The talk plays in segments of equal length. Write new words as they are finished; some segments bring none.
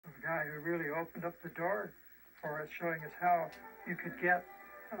guy who really opened up the door for us, showing us how you could get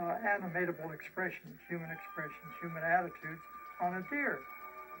animatable expressions, human attitudes on a deer.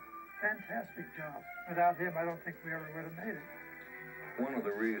 Fantastic job. Without him, I don't think we ever would have made it. One of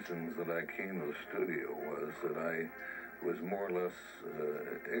the reasons that I came to the studio was that I was more or less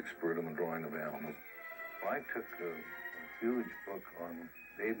expert in the drawing of animals. I took a huge book on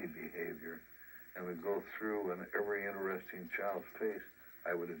baby behavior and would go through, and every interesting child's face,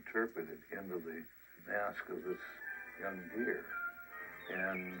 I would interpret it into the mask of this young deer.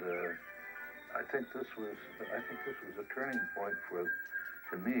 And I think this was a turning point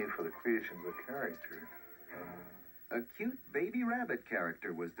to me for the creation of the character. A cute baby rabbit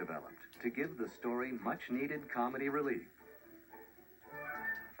character was developed to give the story much-needed comedy relief.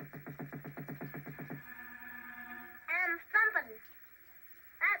 I'm thumping.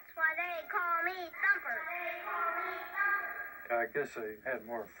 That's why they call me Thumper. I guess I had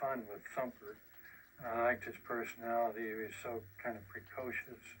more fun with Thumper. I liked his personality. He was so kind of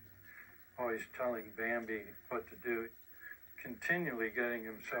precocious, always telling Bambi what to do, continually getting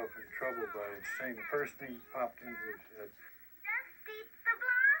himself in trouble by saying the first thing popped into his head. Just eat the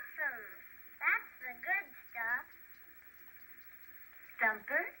blossoms. That's the good stuff.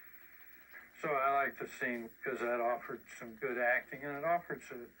 Thumper? So I liked the scene because that offered some good acting, and it offered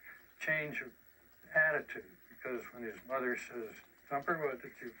a change of attitude, because when his mother says, "Thumper, what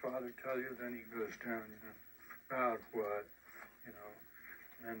did your father tell you?" Then he goes down, about what,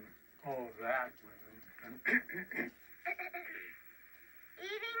 and all of that went in.